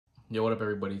Yo, what up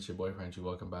everybody, it's your boy Frenchiie.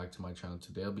 Welcome back to my channel.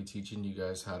 Today I'll be teaching you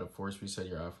guys how to force reset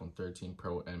your iPhone 13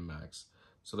 Pro and Max.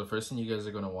 So the first thing you guys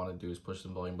are going to want to do is push the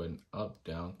volume button up,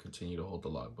 down, continue to hold the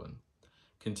lock button.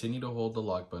 Continue to hold the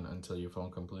lock button until your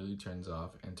phone completely turns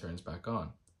off and turns back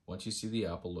on. Once you see the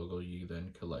Apple logo, you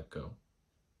then can let go.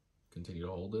 Continue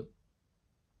to hold it.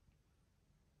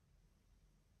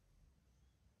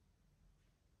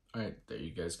 Alright, there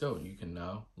you guys go. You can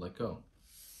now let go.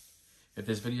 If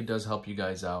this video does help you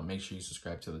guys out, make sure you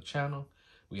subscribe to the channel.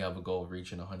 We have a goal of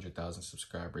reaching 100,000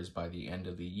 subscribers by the end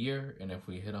of the year. And if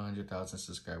we hit 100,000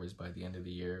 subscribers by the end of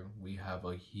the year, we have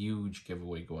a huge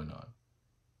giveaway going on.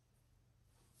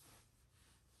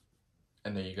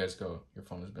 And there you guys go. Your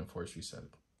phone has been force reset.